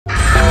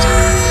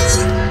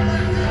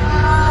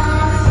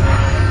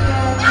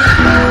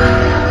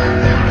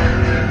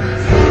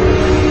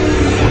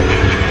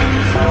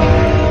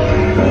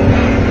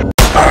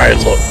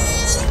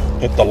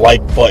the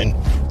like button,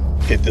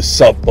 hit the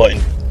sub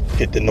button,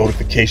 hit the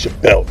notification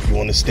bell. You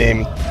understand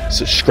me?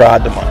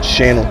 Subscribe to my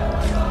channel.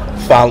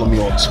 Follow me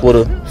on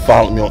Twitter.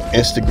 Follow me on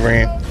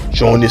Instagram.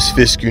 Join this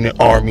Fisk Unit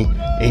army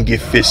and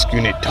get Fisk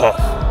Unit tough.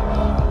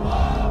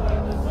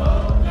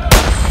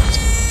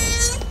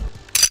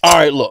 All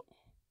right, look.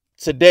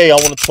 Today I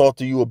want to talk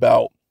to you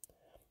about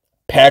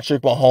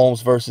Patrick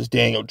Mahomes versus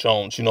Daniel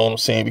Jones. You know what I'm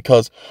saying?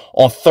 Because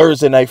on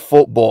Thursday Night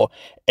Football,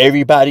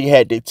 everybody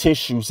had their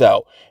tissues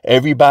out.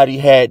 Everybody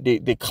had the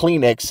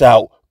Kleenex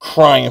out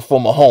crying for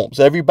Mahomes.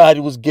 Everybody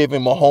was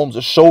giving Mahomes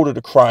a shoulder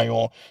to cry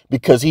on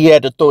because he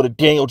had to throw the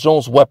Daniel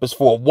Jones weapons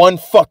for one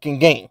fucking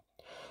game.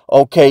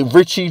 Okay,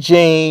 Richie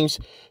James,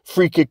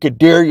 freaking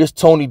Kadarius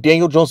Toney,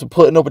 Daniel Jones been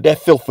putting up with that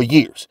filth for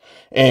years.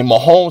 And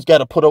Mahomes got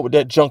to put up with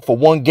that junk for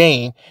one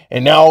game.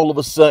 And now all of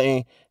a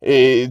sudden,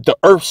 the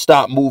earth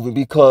stopped moving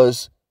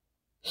because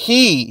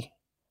he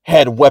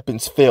had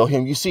weapons fail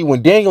him. You see,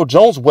 when Daniel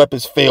Jones'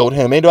 weapons failed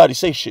him, anybody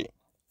say shit.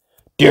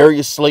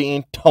 Darius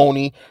Slayton,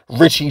 Toney,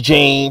 Richie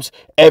James,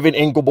 Evan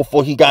Ingram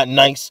before he got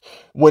nice.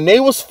 When they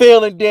was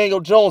failing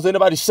Daniel Jones,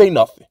 anybody say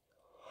nothing.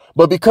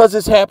 But because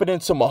it's happening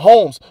to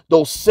Mahomes,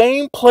 those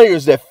same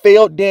players that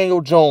failed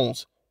Daniel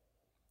Jones,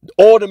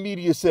 all the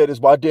media said is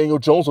why Daniel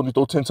Jones only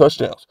throw 10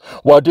 touchdowns.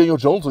 Why Daniel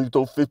Jones only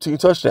throw 15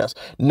 touchdowns.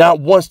 Not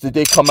once did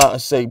they come out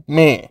and say,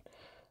 man,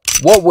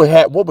 what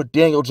would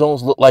Daniel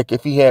Jones look like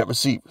if he had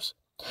receivers?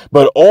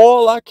 But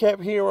all I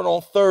kept hearing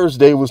on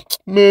Thursday was,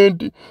 man,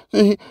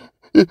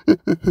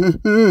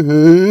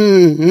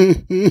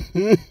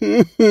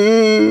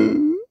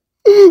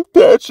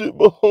 Patrick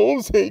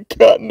Mahomes ain't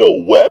got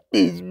no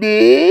weapons,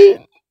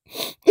 man.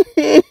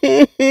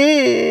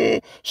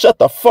 Shut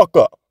the fuck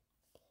up.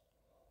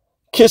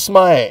 Kiss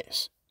my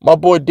ass. My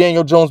boy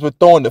Daniel Jones been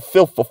throwing the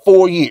filth for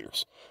 4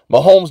 years.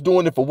 Mahomes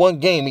doing it for one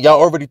game and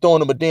y'all already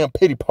throwing him a damn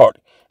pity party.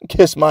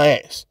 Kiss my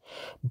ass.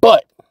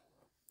 But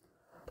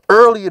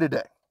earlier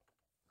today,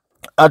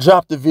 I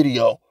dropped a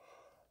video.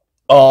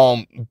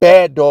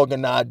 Bad Dog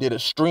and I did a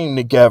stream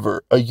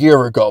together a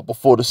year ago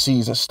before the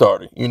season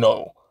started. You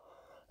know,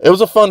 it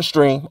was a fun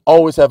stream.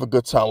 Always have a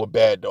good time with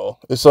Bad Dog.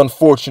 It's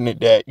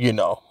unfortunate that, you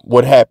know,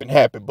 what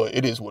happened, but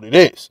it is what it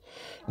is.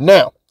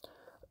 Now,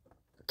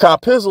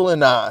 Pizzle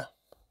and I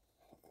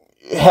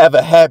have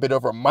a habit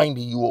of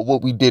reminding you of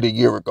what we did a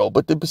year ago.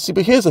 But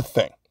here's the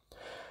thing.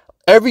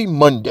 Every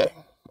Monday,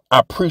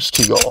 I preach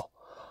to y'all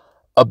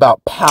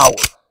about power,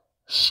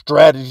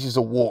 strategies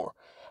of war,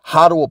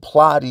 how to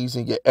apply these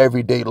in your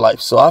everyday life.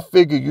 So I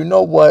figured, you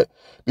know what?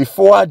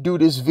 Before I do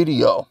this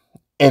video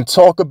and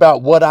talk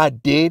about what I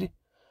did,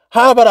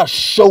 how about I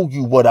show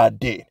you what I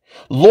did?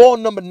 Law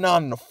number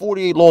 9 in the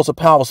 48 Laws of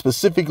Power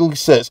specifically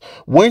says,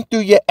 win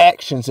through your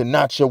actions and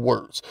not your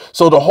words.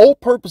 So the whole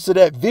purpose of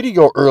that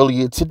video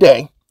earlier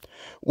today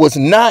was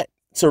not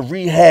to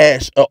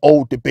rehash an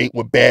old debate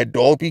with Bad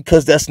Dog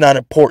because that's not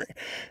important.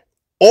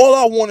 All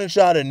I wanted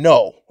y'all to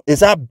know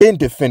is I've been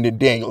defending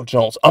Daniel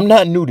Jones. I'm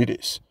not new to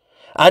this.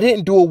 I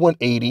didn't do a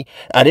 180.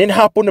 I didn't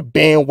hop on the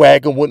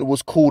bandwagon when it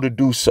was cool to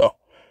do so.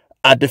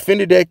 I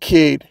defended that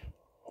kid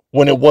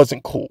when it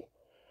wasn't cool.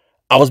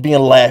 I was being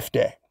laughed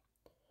at.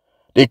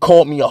 They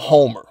called me a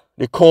homer.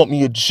 They called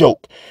me a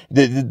joke.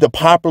 The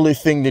popular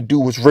thing to do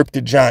was rip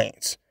the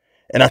Giants.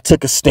 And I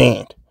took a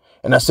stand.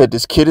 And I said,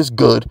 this kid is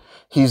good.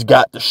 He's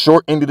got the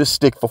short end of the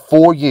stick for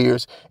 4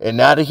 years. And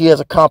now that he has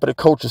a competent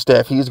coaching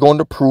staff, he's going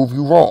to prove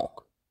you wrong.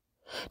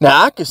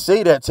 Now, I could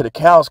say that to the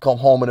cows come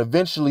home, and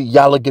eventually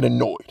y'all will get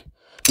annoyed.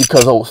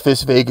 Because, oh,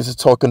 Fisk Vegas is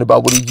talking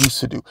about what he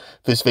used to do.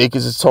 Fisk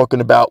Vegas is talking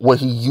about what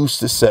he used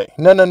to say.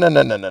 No.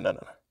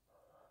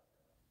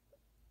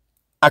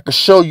 I could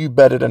show you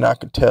better than I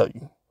could tell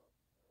you.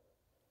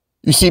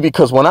 You see,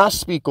 because when I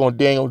speak on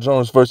Daniel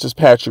Jones versus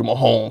Patrick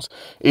Mahomes,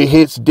 it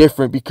hits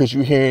different because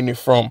you're hearing it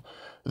from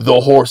the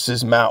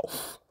horse's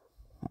mouth.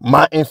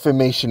 My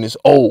information is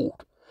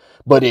old,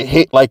 but it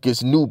hit like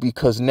it's new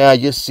because now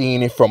you're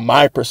seeing it from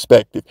my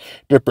perspective.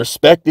 The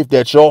perspective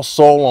that y'all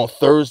saw on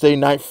Thursday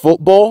Night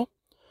Football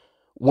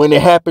when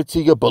it happened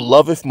to your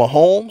beloved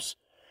Mahomes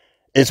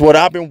is what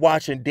I've been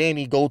watching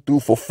Danny go through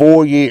for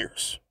 4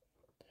 years.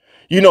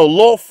 You know,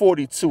 Law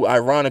 42,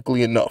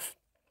 ironically enough,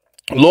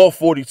 Law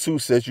 42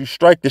 says you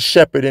strike the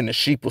shepherd and the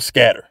sheep will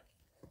scatter.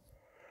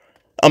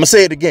 I'm going to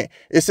say it again.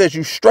 It says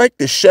you strike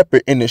the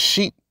shepherd and the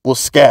sheep will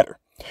scatter.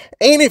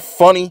 Ain't it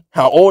funny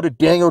how all the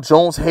Daniel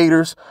Jones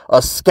haters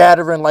are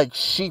scattering like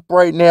sheep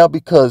right now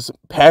because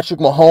Patrick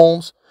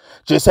Mahomes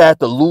just had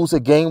to lose a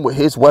game with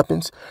his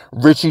weapons?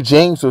 Richie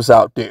James was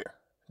out there.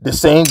 The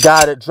same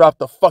guy that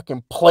dropped a ball in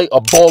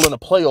the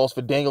playoffs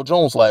for Daniel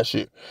Jones last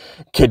year.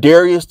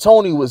 Kadarius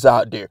Toney was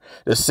out there.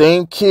 The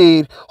same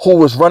kid who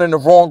was running the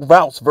wrong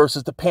routes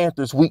versus the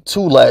Panthers week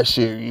 2 last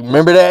year. You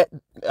remember that?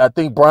 I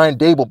think Brian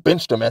Dable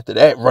benched him after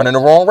that, running the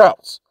wrong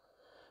routes.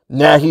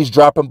 Now he's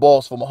dropping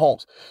balls for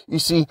Mahomes. You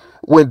see,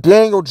 when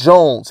Daniel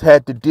Jones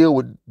had to deal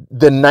with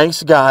the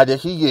nice guy that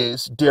he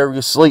is,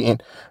 Darius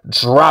Slayton,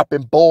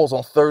 dropping balls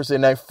on Thursday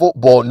Night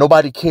Football,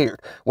 nobody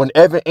cared. When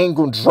Evan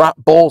Ingram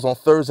dropped balls on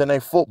Thursday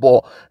Night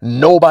Football,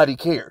 nobody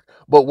cared.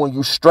 But when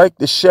you strike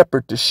the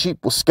shepherd, the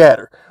sheep will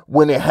scatter.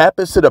 When it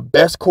happens to the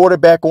best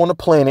quarterback on the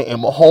planet,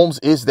 and Mahomes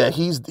is that,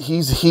 he's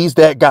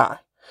that guy.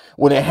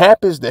 When it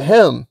happens to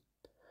him,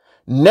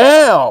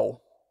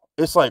 now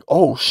it's like,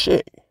 oh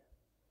shit.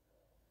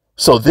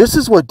 So this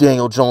is what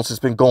Daniel Jones has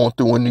been going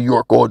through in New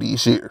York all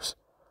these years.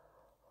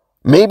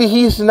 Maybe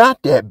he's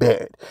not that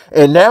bad.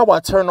 And now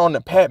I turn on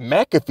the Pat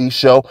McAfee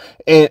show,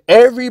 and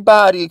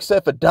everybody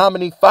except for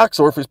Dominique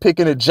Foxworth is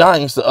picking the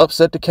Giants to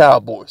upset the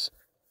Cowboys.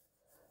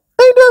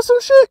 Ain't that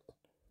some shit?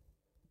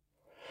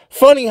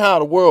 Funny how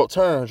the world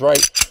turns,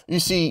 right? You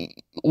see,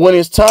 when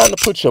it's time to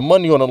put your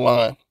money on the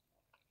line,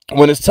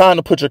 when it's time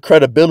to put your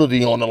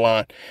credibility on the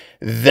line,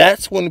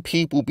 that's when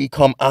people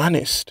become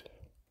honest.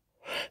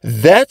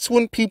 That's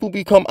when people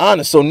become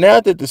honest. So now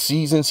that the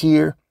season's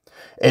here,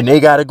 and they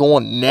got to go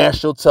on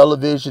national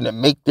television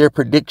and make their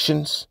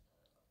predictions,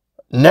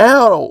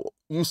 now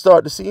you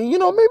start to see,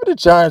 maybe the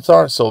Giants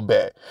aren't so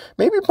bad.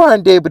 Maybe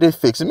Brian Daboll did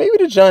fix it. Maybe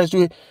the Giants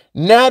do it.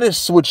 Now they're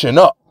switching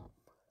up.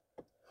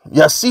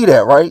 Y'all see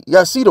that, right?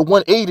 Y'all see the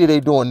 180 they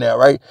doing now,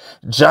 right?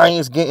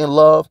 Giants getting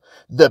love.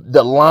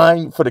 The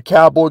line for the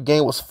Cowboy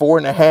game was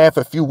 4.5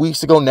 a few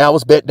weeks ago. Now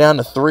it's bet down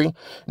to 3.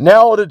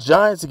 Now all the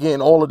Giants are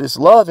getting all of this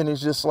love, and it's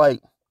just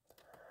like,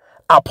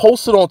 I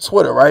posted on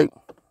Twitter, right?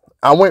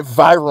 I went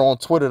viral on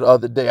Twitter the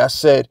other day. I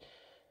said,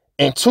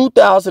 in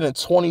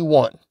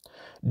 2021,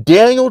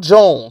 Daniel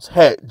Jones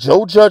had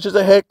Joe Judge as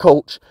a head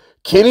coach,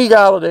 Kenny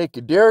Galladay,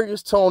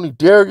 Kadarius Toney,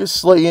 Darius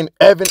Slayton,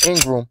 Evan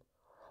Ingram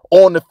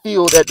on the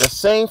field at the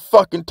same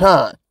fucking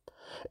time,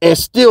 and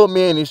still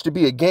managed to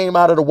be a game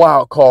out of the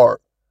wild card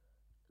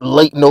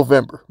late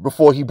November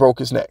before he broke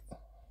his neck.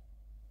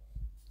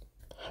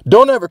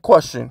 Don't ever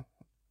question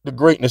the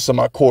greatness of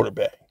my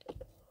quarterback.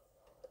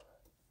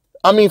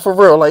 I mean, for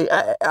real, like,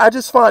 I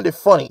just find it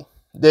funny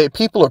that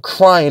people are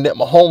crying that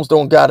Mahomes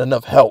don't got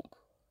enough help,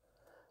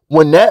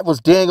 when that was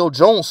Daniel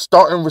Jones'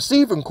 starting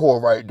receiving core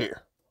right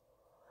there.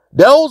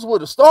 Those were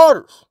the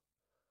starters.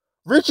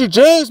 Richie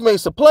James made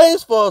some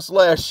plays for us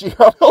last year.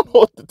 I don't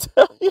know what to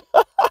tell you.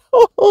 I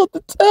don't know what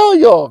to tell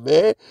y'all,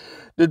 man.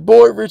 The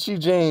boy Richie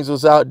James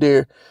was out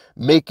there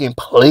making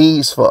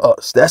plays for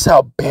us. That's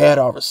how bad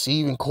our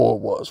receiving core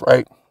was,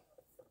 right?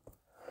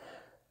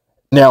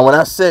 Now, when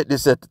I said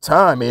this at the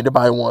time,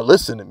 anybody want to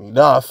listen to me?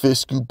 Nah,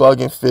 Fisk, you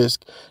bugging,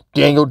 Fisk.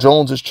 Daniel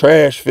Jones is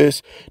trash,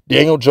 Fisk.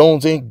 Daniel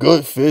Jones ain't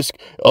good, Fisk.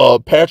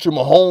 Patrick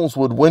Mahomes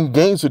would win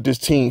games with this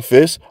team,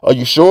 Fisk. Are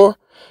you sure?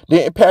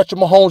 Didn't Patrick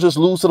Mahomes just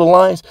lose to the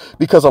Lions?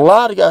 Because a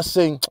lot of guys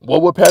saying,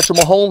 what would Patrick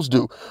Mahomes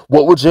do?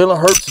 What would Jalen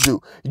Hurts do?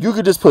 You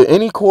could just put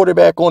any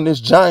quarterback on this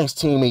Giants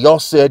team, and y'all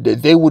said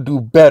that they would do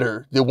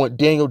better than what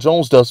Daniel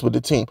Jones does with the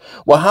team.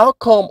 Well, how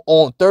come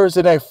on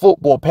Thursday Night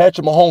Football,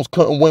 Patrick Mahomes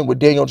couldn't win with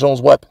Daniel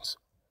Jones' weapons?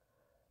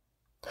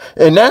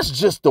 And that's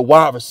just the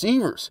wide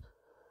receivers.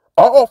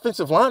 Our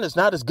offensive line is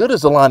not as good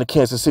as the line of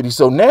Kansas City.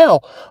 So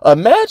now,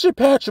 imagine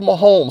Patrick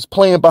Mahomes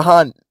playing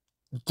behind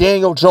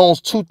Daniel Jones'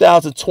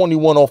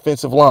 2021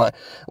 offensive line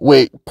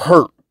with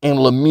Pert and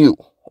Lemieux.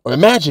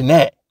 Imagine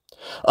that.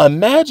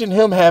 Imagine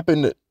him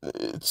having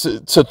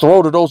to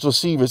throw to those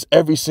receivers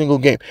every single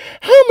game.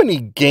 How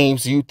many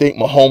games do you think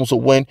Mahomes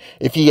will win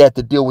if he had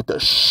to deal with the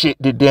shit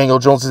that Daniel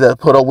Jones has had to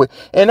put up with?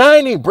 And I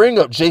ain't even bring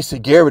up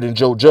Jason Garrett and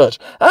Joe Judge.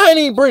 I ain't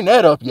even bring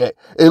that up yet.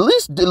 At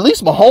least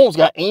Mahomes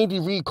got Andy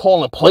Reid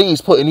calling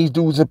plays, putting these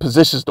dudes in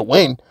positions to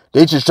win.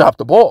 They just dropped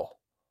the ball.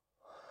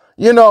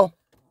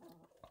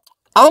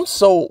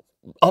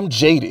 I'm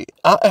jaded.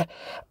 I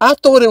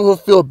thought it would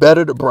feel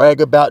better to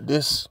brag about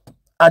this.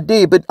 I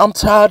did, but I'm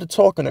tired of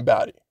talking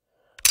about it.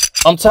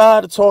 I'm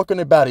tired of talking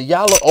about it.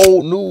 Y'all are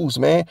old news,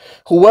 man.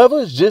 All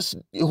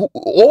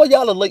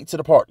y'all are late to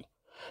the party.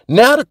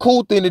 Now the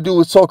cool thing to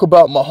do is talk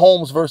about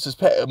Mahomes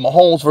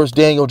versus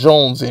Daniel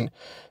Jones, and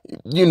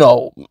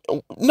no.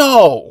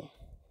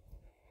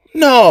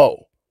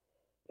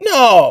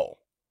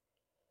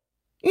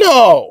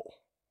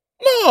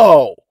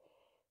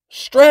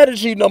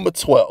 Strategy number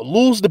 12,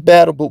 lose the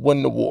battle but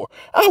win the war.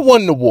 I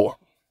won the war.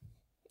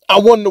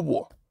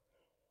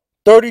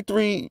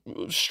 33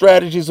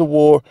 strategies of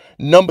war.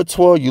 Number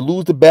 12, you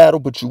lose the battle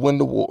but you win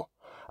the war.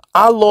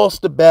 I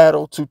lost the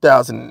battle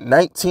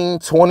 2019,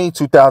 20,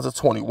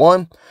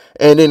 2021.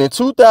 And then in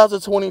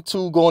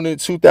 2022, going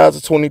into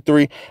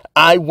 2023,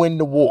 I win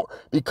the war.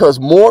 Because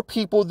more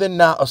people than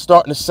not are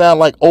starting to sound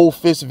like old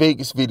Fisk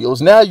Vegas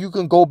videos. Now you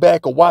can go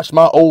back and watch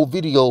my old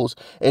videos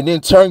and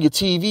then turn your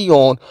TV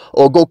on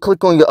or go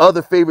click on your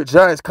other favorite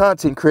Giants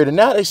content creator.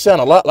 Now they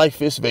sound a lot like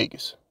Fisk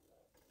Vegas.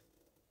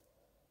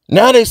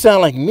 Now they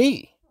sound like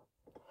me.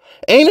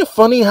 Ain't it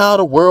funny how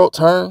the world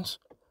turns?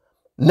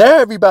 Now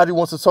everybody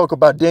wants to talk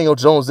about Daniel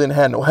Jones didn't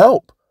have no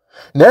help.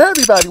 Now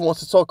everybody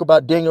wants to talk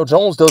about Daniel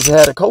Jones doesn't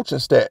have a coaching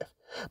staff.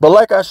 But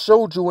like I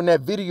showed you in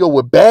that video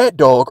with Bad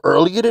Dog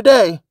earlier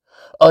today,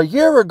 a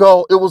year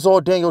ago, it was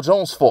all Daniel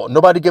Jones' fault.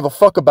 Nobody give a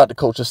fuck about the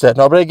coaching staff.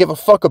 Nobody give a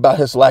fuck about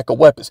his lack of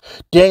weapons.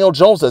 Daniel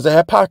Jones doesn't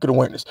have pocket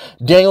awareness.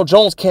 Daniel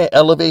Jones can't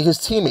elevate his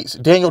teammates.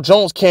 Daniel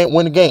Jones can't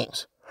win the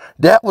games.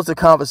 That was the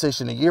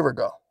conversation a year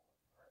ago.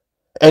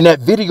 And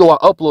that video I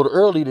uploaded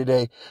earlier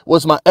today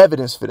was my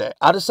evidence for that.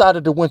 I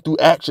decided to went through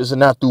actions and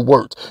not through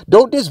words.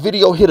 Don't this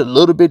video hit a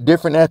little bit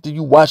different after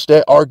you watch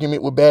that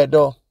argument with Bad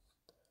Dog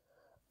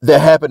that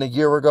happened a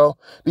year ago?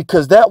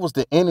 Because that was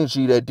the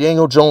energy that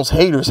Daniel Jones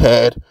haters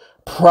had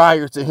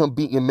prior to him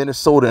beating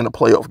Minnesota in a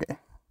playoff game.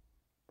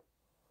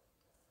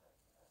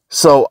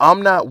 So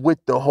I'm not with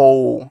the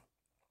whole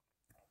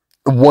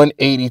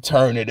 180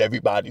 turn that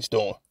everybody's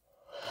doing.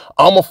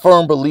 I'm a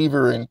firm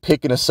believer in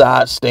picking a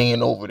side,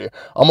 staying over there.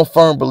 I'm a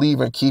firm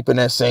believer in keeping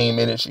that same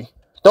energy.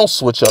 Don't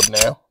switch up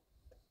now.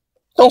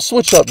 Don't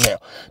switch up now.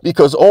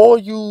 Because all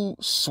you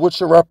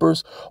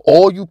switcher-uppers,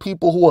 all you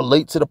people who are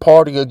late to the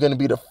party are going to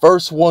be the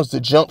first ones to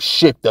jump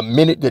ship the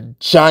minute the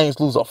Giants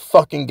lose a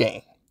fucking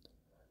game.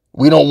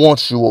 We don't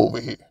want you over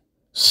here.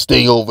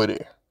 Stay over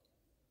there.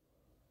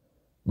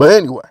 But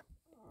anyway,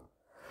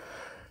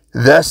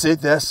 that's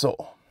it. That's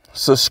all.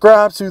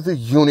 Subscribe to the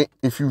unit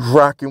if you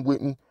rocking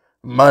with me.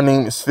 My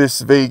name is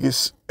Fisk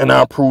Vegas, and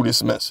I approve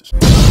this message.